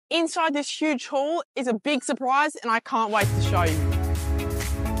Inside this huge hall is a big surprise and I can't wait to show you.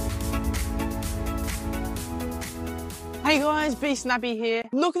 Hey guys, BeSnappy here.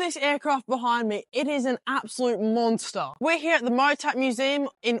 Look at this aircraft behind me. It is an absolute monster. We're here at the MOTAT Museum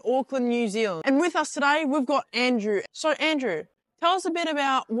in Auckland, New Zealand. And with us today, we've got Andrew. So Andrew, tell us a bit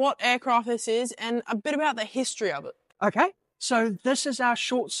about what aircraft this is and a bit about the history of it. Okay, so this is our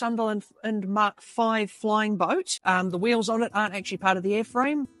short Sunderland Mark V flying boat. The wheels on it aren't actually part of the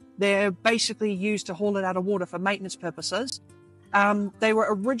airframe. They're basically used to haul it out of water for maintenance purposes. They were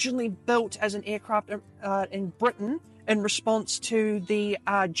originally built as an aircraft in Britain in response to the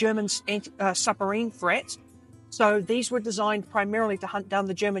German submarine threat. So these were designed primarily to hunt down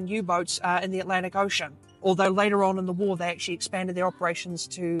the German U-boats in the Atlantic Ocean. Although later on in the war, they actually expanded their operations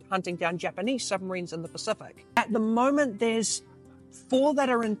to hunting down Japanese submarines in the Pacific. At the moment, there's 4 that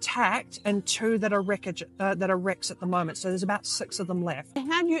are intact and 2 that are wreckage, that are wrecks at the moment. So there's about 6 of them left.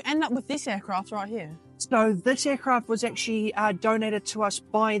 How do you end up with this aircraft right here? So this aircraft was actually donated to us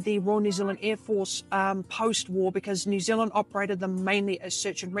by the Royal New Zealand Air Force post-war, because New Zealand operated them mainly as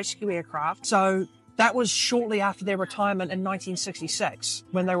search and rescue aircraft. So that was shortly after their retirement in 1966,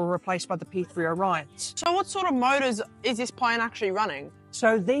 when they were replaced by the P-3 Orions. So what sort of motors is this plane actually running?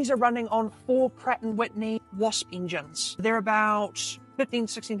 So these are running on 4 Pratt Whitney Wasp engines. They're about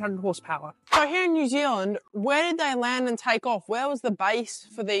 1,600 horsepower. So here in New Zealand, where did they land and take off? Where was the base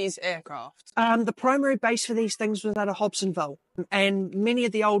for these aircraft? The primary base for these things was out of Hobsonville, and many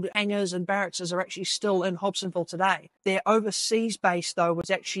of the old hangars and barracks are actually still in Hobsonville today. Their overseas base, though, was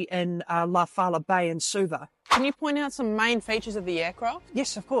actually in Laucala Bay in Suva. Can you point out some main features of the aircraft?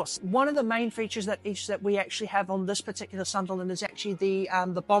 Yes, of course. One of the main features that we actually have on this particular Sunderland is actually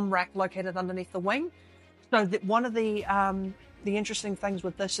the bomb rack located underneath the wing. So that one of the interesting things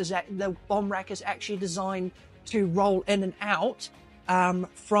with this is that the bomb rack is actually designed to roll in and out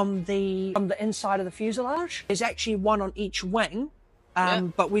from the inside of the fuselage. There's actually one on each wing,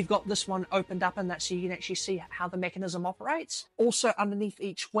 but we've got this one opened up in that so you can actually see how the mechanism operates. Also underneath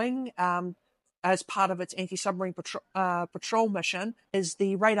each wing, as part of its anti-submarine patrol mission, is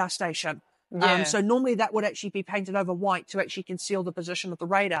the radar station. So normally that would actually be painted over white to actually conceal the position of the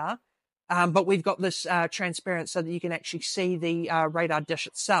radar. But we've got this transparent so that you can actually see the radar dish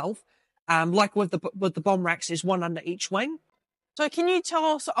itself. Like with the bomb racks, there's one under each wing. So can you tell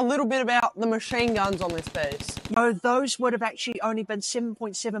us a little bit about the machine guns on this base? So those would have actually only been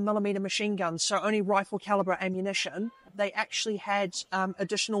 7.7mm machine guns, so only rifle caliber ammunition. They actually had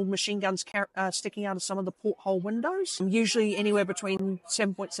additional machine guns sticking out of some of the porthole windows, usually anywhere between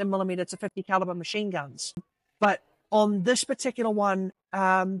 7.7mm to 50 caliber machine guns. But on this particular one,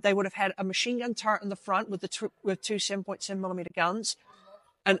 they would have had a machine gun turret in the front with two 7.7mm guns,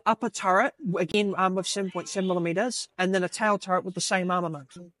 an upper turret, again with 7.7mm, and then a tail turret with the same armament.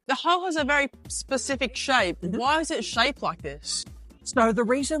 The hull has a very specific shape. Why is it shaped like this? So the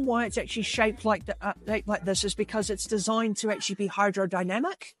reason why it's actually shaped like this is because it's designed to actually be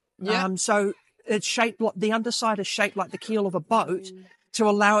hydrodynamic. So it's shaped like the underside is shaped like the keel of a boat, to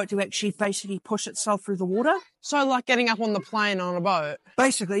allow it to actually basically push itself through the water. So like getting up on the plane on a boat?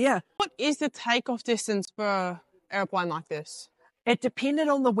 Basically, yeah. What is the takeoff distance for an airplane like this? It depended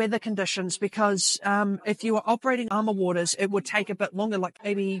on the weather conditions, because if you were operating armour waters, it would take a bit longer, like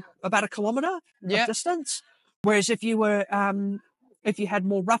maybe about 1 kilometre of distance. Whereas if you were if you had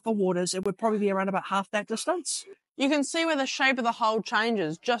more rougher waters, it would probably be around about half that distance. You can see where the shape of the hull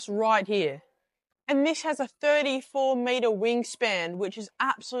changes just right here. And this has a 34-metre wingspan, which is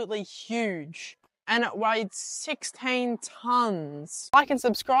absolutely huge. And it weighed 16 tonnes. Like and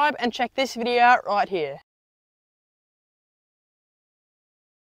subscribe and check this video out right here.